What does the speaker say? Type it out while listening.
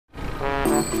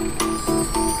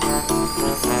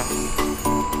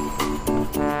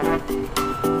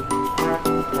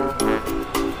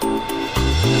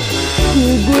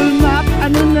Google Map,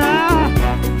 ano na?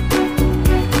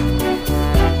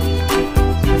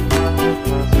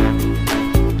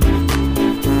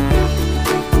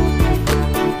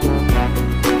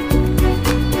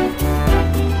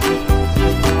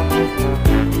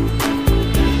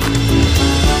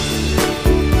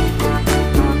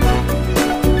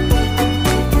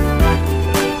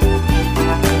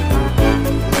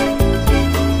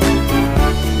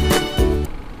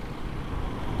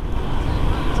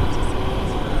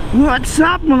 What's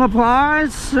up mga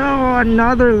pars? So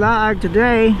another lag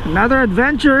today, another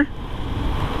adventure.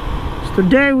 So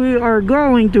today we are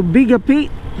going to Biga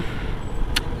Pit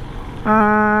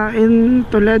in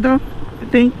Toledo, I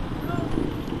think.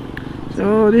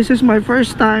 So this is my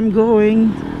first time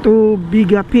going to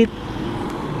Biga Pit.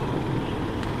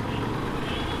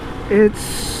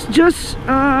 It's just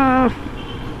a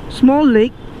small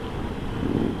lake.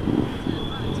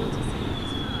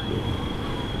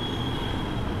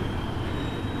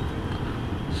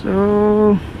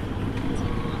 So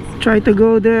try to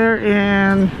go there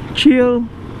and chill.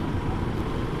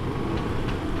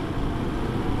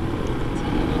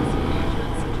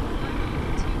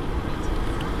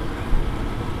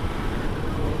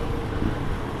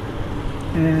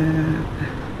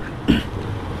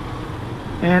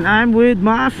 And I'm with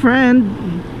my friend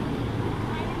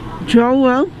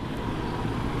Joel,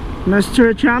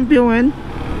 Mr. Champion.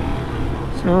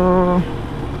 So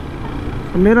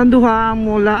meron duha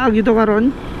mula agito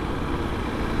karon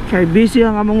kay busy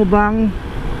ang among ubang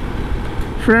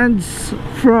friends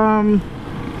from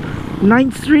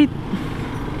 9th Street.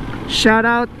 Shout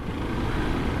out,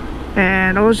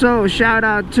 and also shout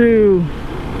out to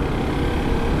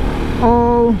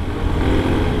all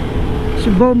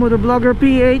Subomo the Vlogger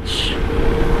PH.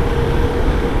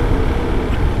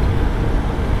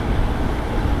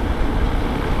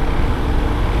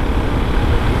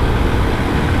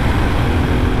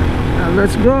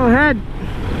 Let's go ahead.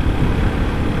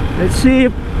 Let's see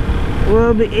if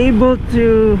we'll be able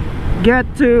to get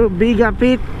to Biga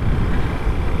Pit,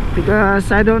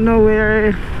 because I don't know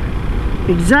where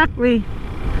exactly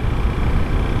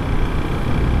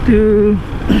to.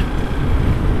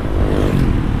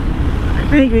 I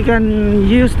think we can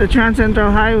use the Trans Central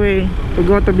Highway to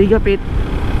go to Biga Pit.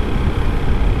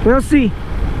 We'll see.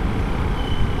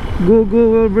 Google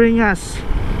will bring us.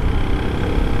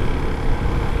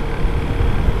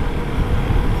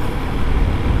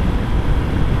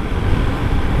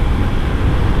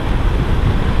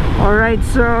 Alright,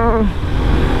 so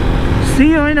see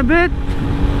you in a bit.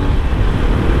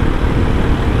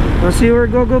 We'll see where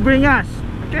Google bring us.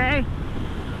 Okay?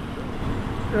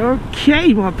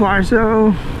 Okay mga par,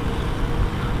 so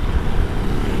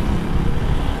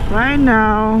right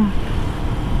now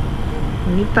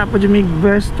nangita pa dyan may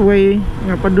best way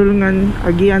nga padulungan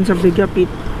agian sa Biga Pit,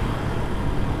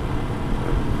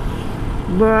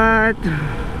 but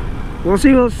we'll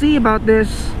see about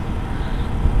this.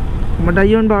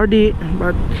 Madayon ba or di,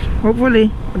 but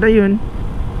hopefully madayon.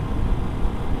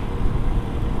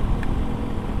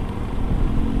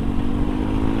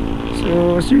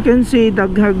 So as you can see,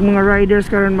 daghag mga riders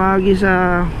karon maagi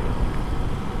sa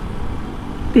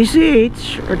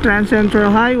TCH or Trans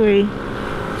Central Highway.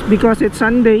 It's because it's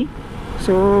Sunday,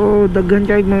 so daghan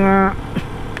kay mga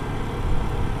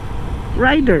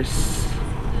riders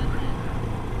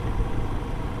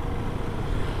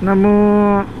na mo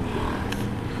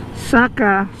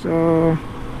saka, so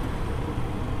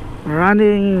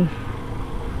maraming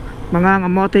mga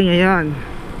ngamote ngayon.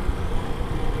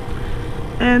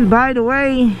 And by the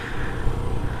way,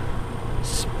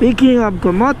 speaking of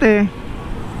kamote,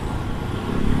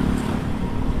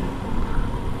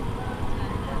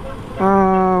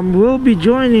 we'll be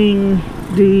joining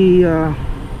the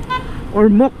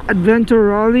Ormoc Adventour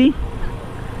Ally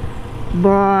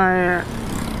by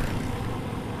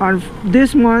on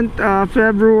this month,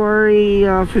 February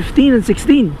 15 and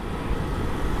 16.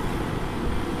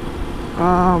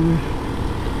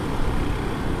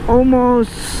 Almost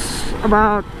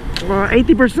about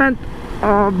 80%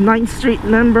 of 9th Street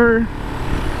member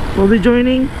will be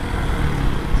joining,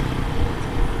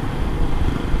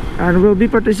 and we'll be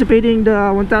participating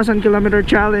the 1,000 kilometer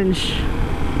challenge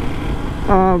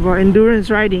of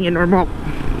endurance riding in Ormoc.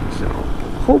 So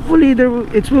hopefully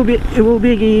it will be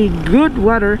a good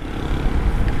weather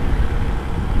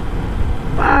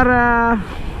para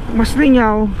mas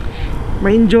lingaw,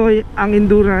 ma-enjoy ang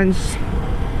endurance.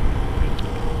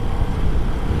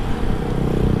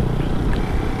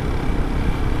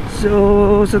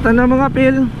 So sa tanang mga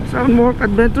pil, sa Ormoc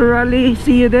Adventour Ally,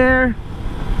 see you there.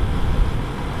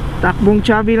 Takbong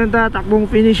chubby lang ta, takbong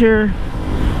finisher.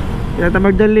 Kaya ta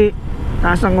magdali,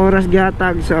 taas ang oras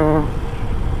gatag. So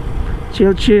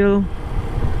chill,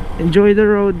 enjoy the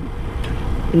road,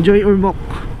 enjoy Ormoc.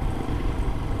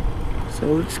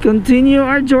 So let's continue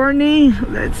our journey.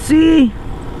 Let's see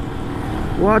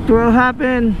what will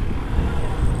happen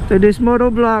to this moto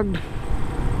vlog.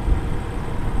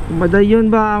 Madayon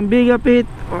ba ang Biga Pit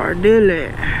or dili?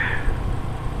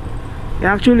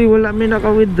 Actually wala mi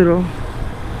naka-withdraw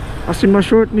kasi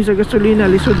ma-short mi sa gasolina,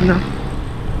 lisod na.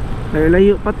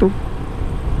 Layo pa to.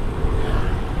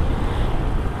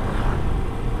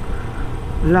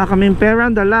 Wala kaming pera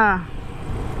dala,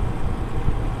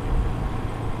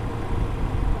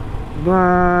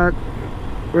 but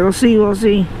we'll see.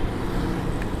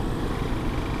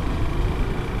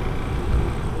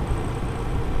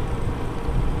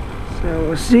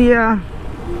 So see ya.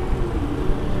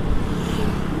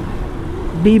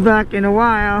 Be back in a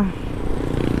while.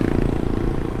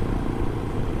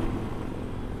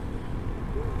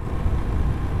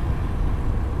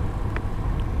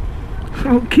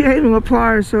 Okay mga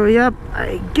par, so yep,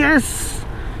 I guess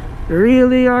we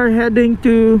really are heading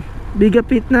to Biga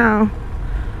Pit now.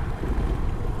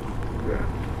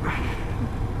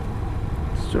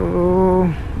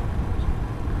 So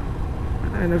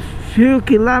and a few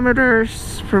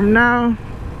kilometers from now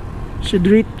should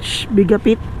reach Biga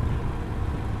Pit.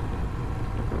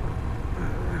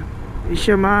 Hindi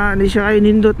siya kayo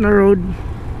nindot na road,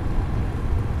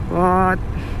 but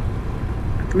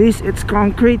at least it's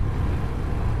concrete.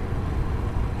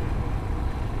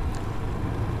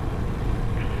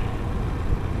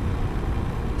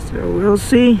 So we'll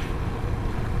see.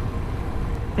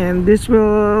 And this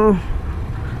will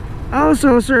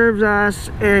also serve as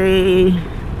a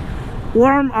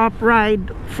warm-up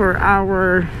ride for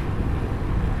our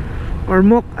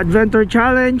Ormoc Adventour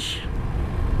Challenge.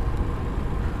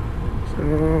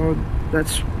 So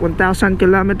that's 1,000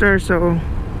 kilometers, so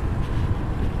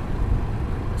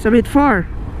it's a bit far.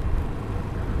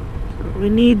 So we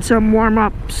need some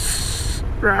warm-ups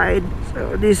ride.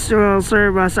 So this will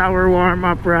serve as our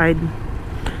warm-up ride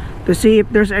to see if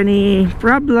there's any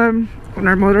problem on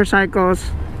our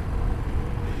motorcycles.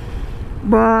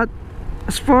 But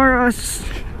as far as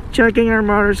checking our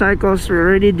motorcycles, we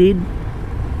already did.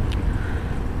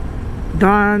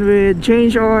 Done with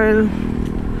change oil,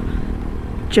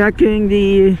 checking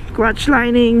the clutch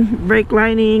lining, brake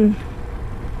lining,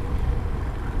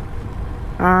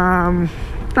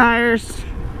 tires,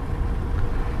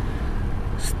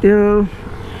 still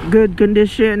good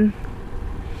condition.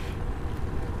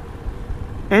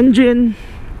 Engine,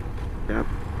 yep,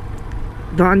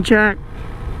 done check.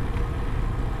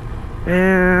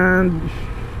 And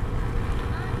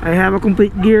I have a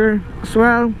complete gear as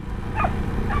well.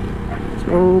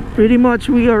 So pretty much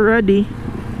we are ready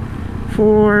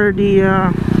for the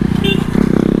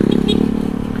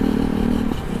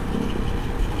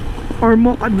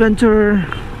Ormoc Adventure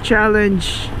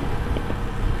Challenge.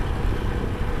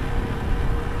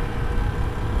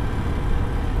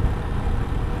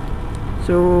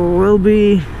 So we'll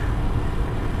be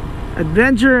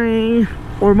adventuring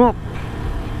Ormoc.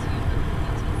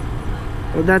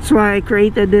 So that's why I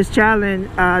created this challenge,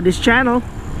 this channel,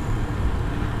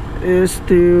 is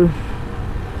to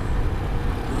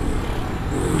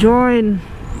join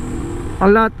a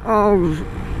lot of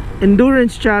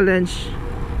endurance challenge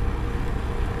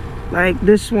like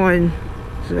this one.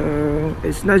 So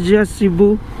it's not just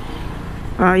Cebu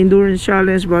endurance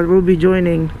challenge, but we'll be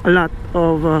joining a lot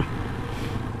of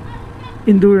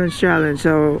endurance challenge.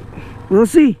 So we'll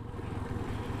see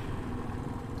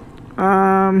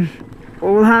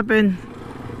what will happen.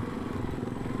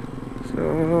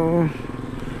 So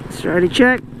let's try to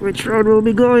check which road we'll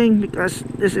be going, because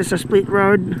this is a split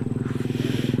road.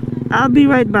 I'll be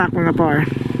right back mga par.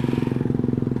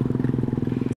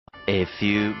 A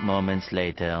few moments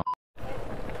later.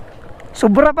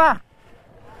 Sobra pa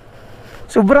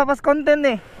content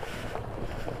eh.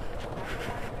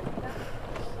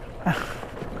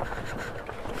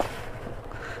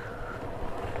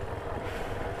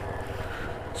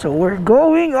 So we're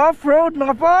going off-road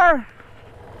mga par.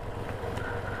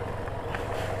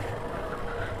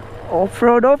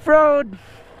 Off-road.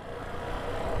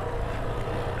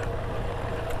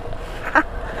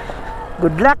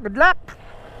 Good luck.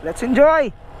 Let's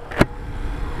enjoy.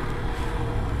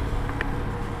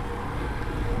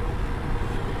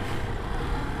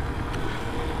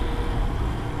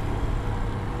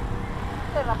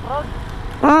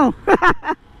 Oh.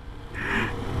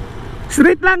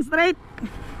 Straight lang.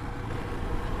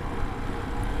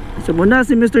 So muna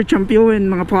si Mr. Champion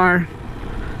mga par.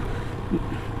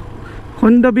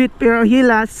 Honda Beat pero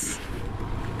hilas.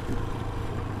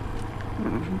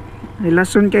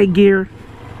 Hilason kay gear.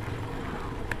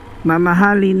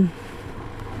 Mamahalin.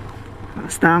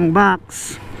 Basta ang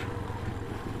box.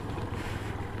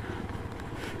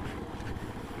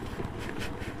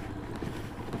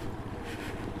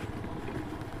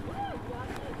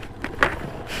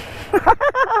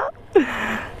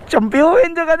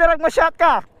 Champion juga darag masyat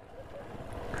ka.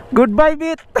 Goodbye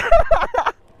Beat.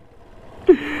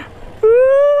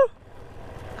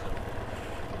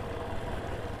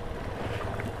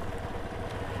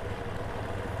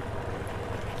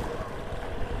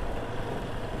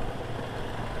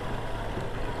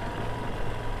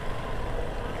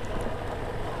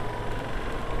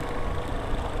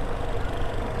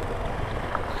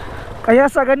 Kaya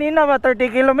sa ganina ba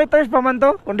 30 kilometers pa man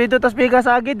to. Kung dito tas Biga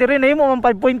sa agid diri na mo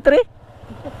 5.3.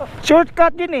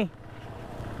 Shortcut din eh.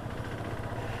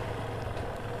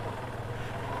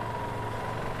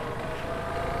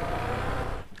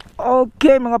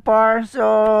 Okay mga par, so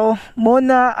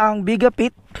muna ang Biga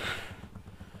Pit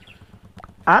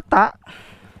ata.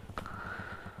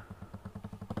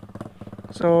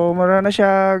 So mara na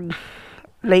siya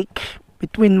lake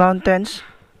between mountains.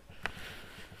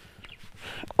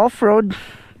 Off-road.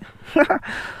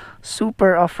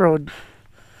 Super off-road.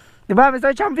 Diba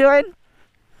Mr. Champion?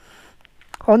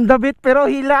 Honda Beat pero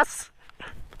hilas.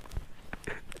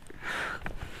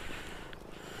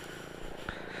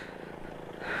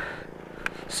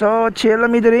 So chill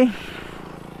kami diri.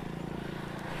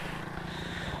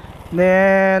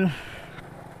 Then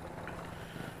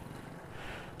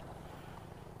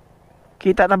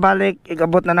kita na balik,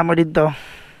 igabot na namo dito.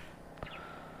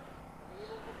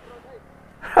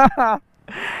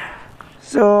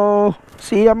 So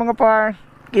siya mga par,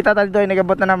 kita tayo doon,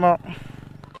 nagabot na namo.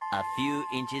 A few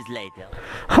inches later.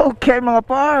 Okay mga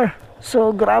par,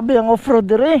 so grabe ang off-road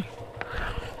diri.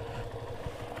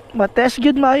 Matest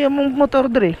good maayo mong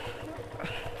motor diri.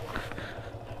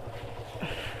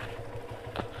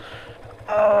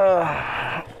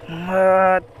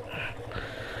 But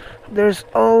there's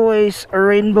always a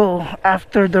rainbow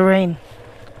after the rain.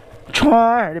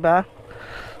 Char, diba?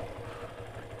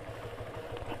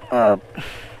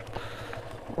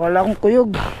 Wala akong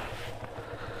kuyog.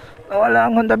 Wala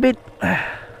akong Honda Beat.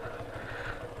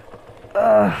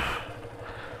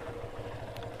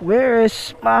 Where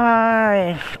is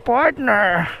my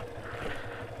partner?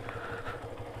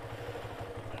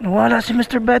 Wala si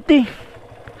Mr. Betty.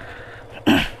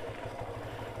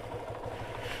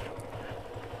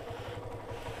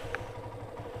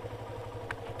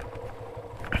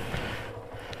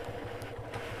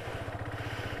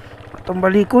 Atong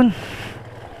balikon.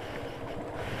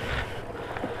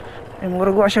 Ay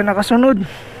murag wa siya nakasunod.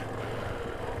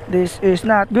 This is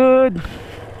not good.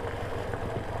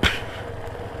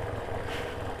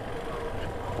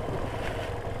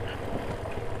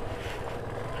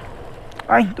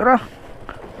 Ay, tara.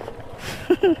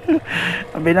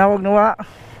 Ang binawag nawa.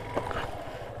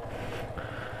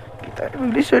 Kita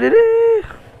magliso dito.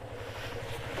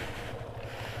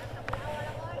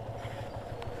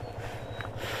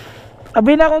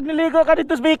 Abi na kog niligo ka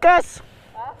dito sa Bikas.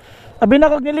 Abi na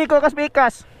kog niligo ka sa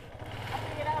Bikas.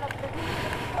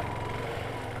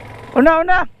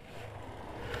 Una.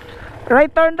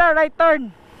 Right turn da, right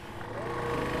turn.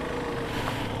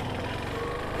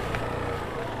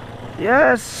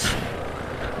 Yes.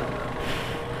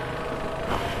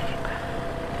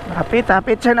 Hapit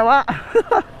siya nawa.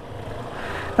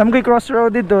 Namgoy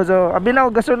crossroad dito. So, abi na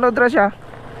ko gasunod ra siya.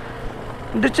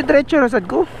 Diretso rasad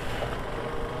ko.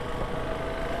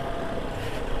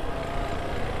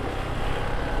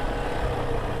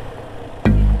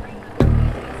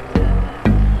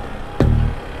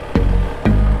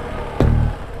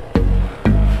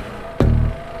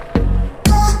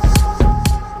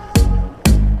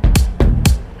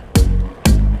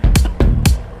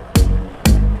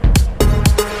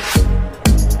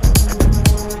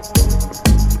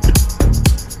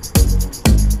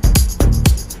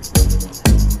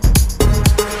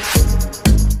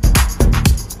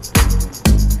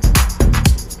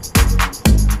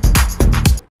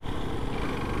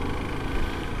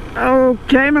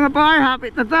 Okay mga par,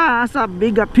 hapit na ta sa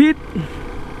Biga Pit.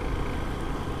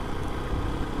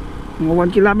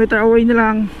 Mga 1 kilometer away na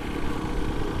lang.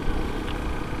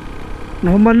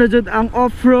 Nahuman na dyan ang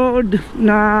off-road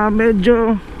na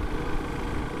medyo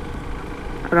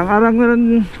arang-arang na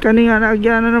rin kaninga na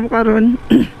agyan na naman karon.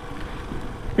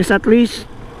 Is at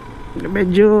least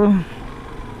medyo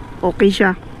okay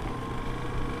siya.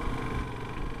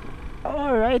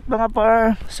 Alright mga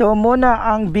par, so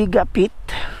muna ang Biga Pit.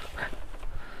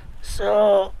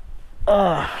 So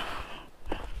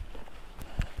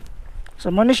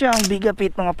so muna siya ang Biga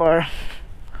Pit mga par.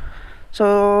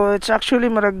 So it's actually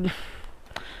marag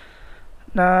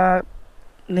na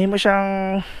nimo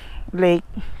siyang lake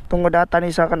tungod ata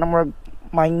ni sa kanang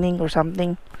mining or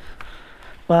something,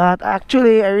 but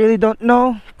actually I really don't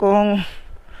know kung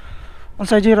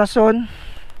unsa di rason.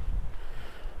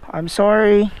 I'm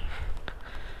sorry,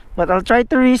 but I'll try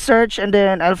to research and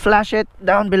then I'll flash it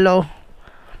down below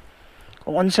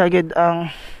kung unsa gid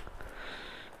ang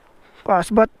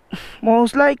cause, but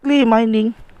most likely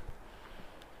mining.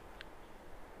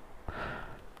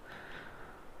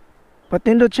 But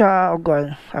nindot siya og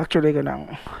actually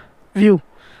kanang view.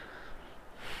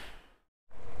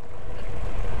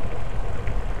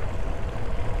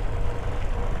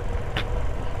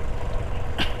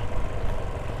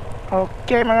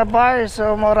 Okay mga bars,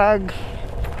 so morag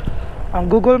ang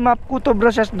Google Map ko to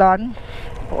process done.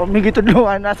 O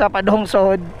migitudluan nasa padong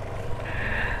sod.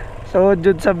 So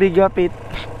jud sa Biga Pit.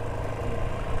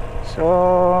 So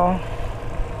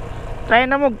try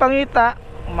na magpangita,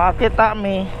 makita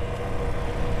mi.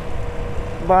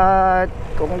 But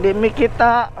kung di mi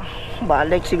kita,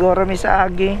 balik siguro mi sa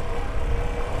agi.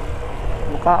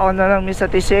 Mukaon na lang mi sa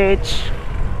TCH.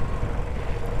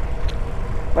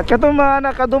 But katong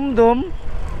mga nakadumdum,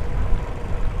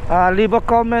 leave a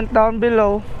comment down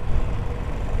below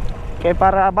kay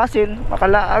para basin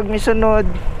makalaag mi sunod,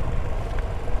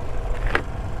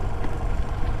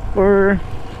 or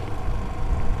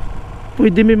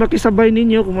pwede mi makisabay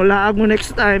ninyo kung malaag mo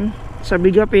next time sa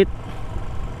Biga Pit.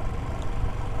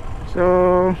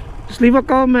 So just leave a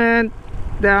comment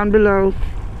down below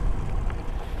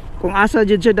kung asa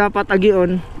jud siya dapat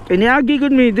agion. Kay niagi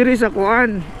gud mi diri sa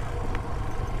kuan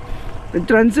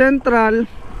Trans Central,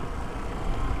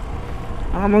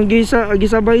 ang among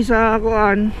gisabay sa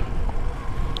kuan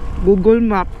Google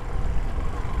Map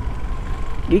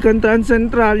gikan Trans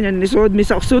Central yan nisod mi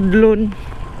sa Sudlon,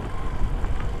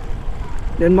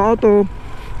 then mao to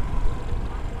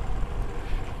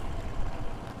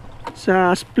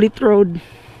sa Split Road.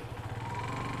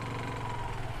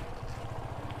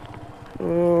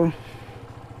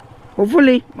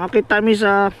 Hopefully makita mi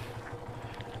sa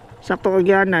sakto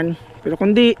kagyanan, pero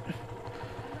kundi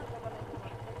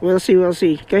we'll see,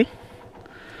 okay?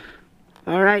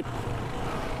 Alright,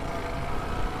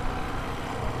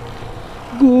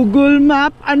 Google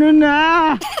Map, ano na?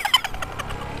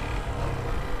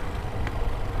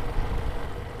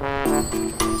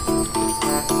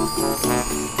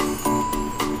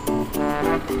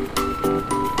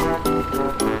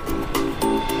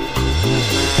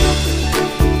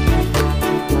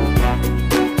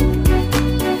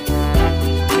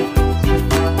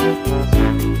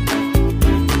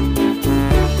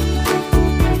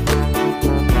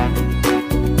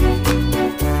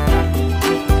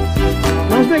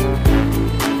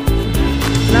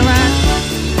 Salamat.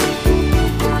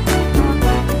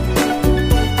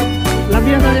 Love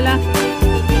you sa nila.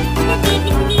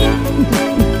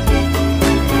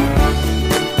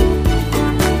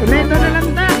 Toledo na lang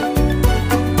ta.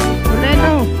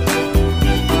 Toledo.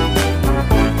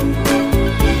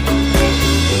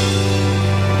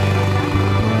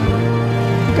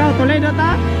 Ikaw, Toledo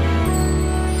ta?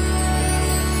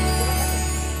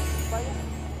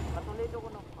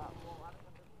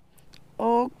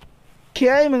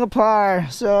 Okay mga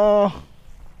par, so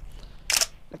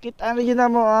nakita rin na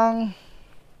mo ang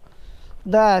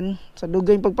dan sa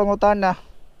dugay pagpangutana.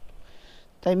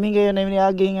 Timing kayo na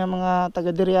niagi nga mga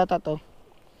taga diri ata to.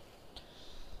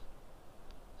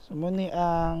 So muni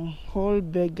ang whole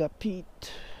Biga Pit.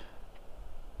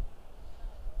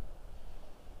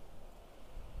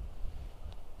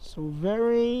 So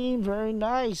very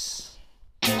nice.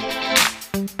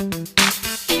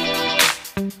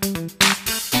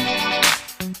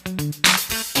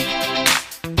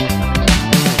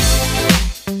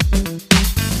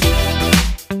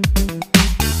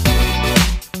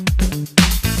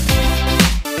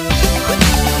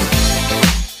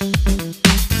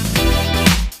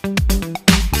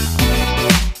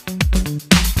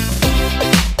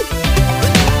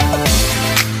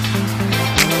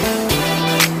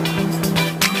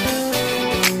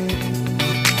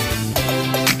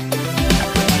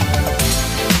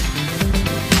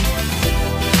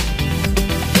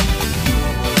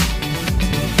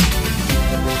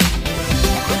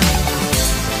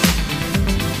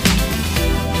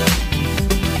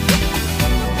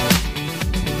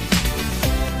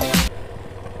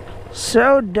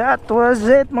 So that was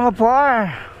it mga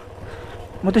par.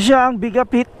 Muto siya ang Biga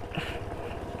Pit.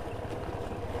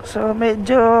 So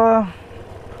medyo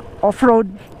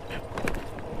off-road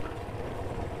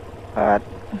at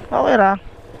okay ra,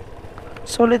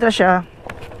 sulit ra siya.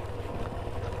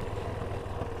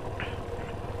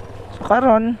 So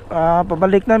karon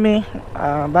pabalik nami,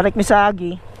 balik mi sa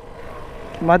agi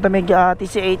matamig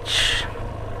TCH,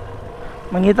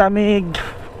 mangita mig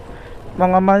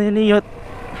mga maniniyot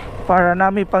para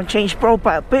nami pang change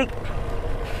profile pic.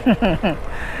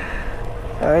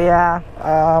 So yeah,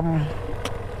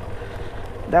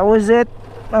 that was it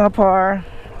mga par.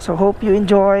 So hope you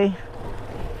enjoy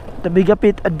the Biga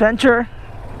Pit Adventure,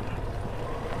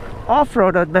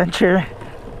 off-road adventure.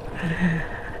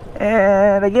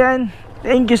 And again,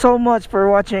 thank you so much for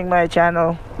watching my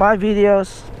channel, my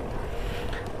videos.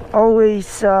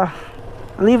 Always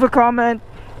leave a comment,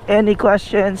 any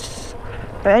questions,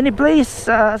 any place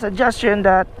suggestion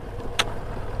that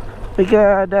we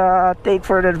could take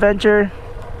for the adventure.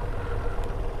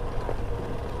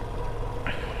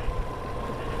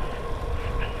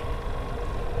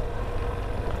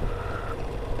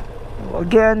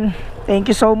 Again, thank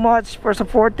you so much for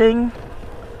supporting.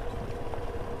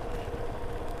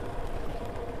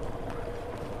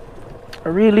 I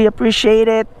really appreciate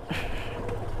it,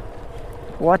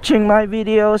 watching my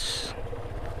videos.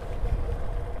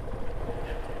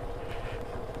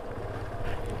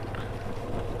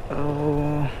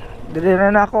 Dili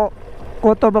na ako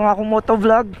kuto bang akong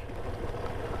motovlog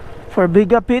for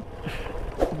Biga Pit.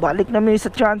 Balik namin sa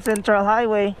Trans Central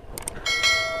Highway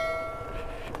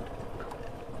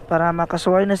para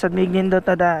makasuway na sa Mignindot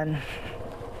na daan.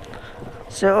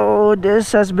 So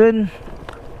this has been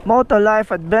Moto Life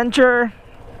Adventure.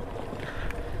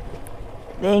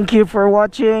 Thank you for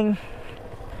watching.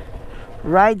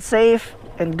 Ride safe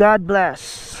and God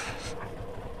bless.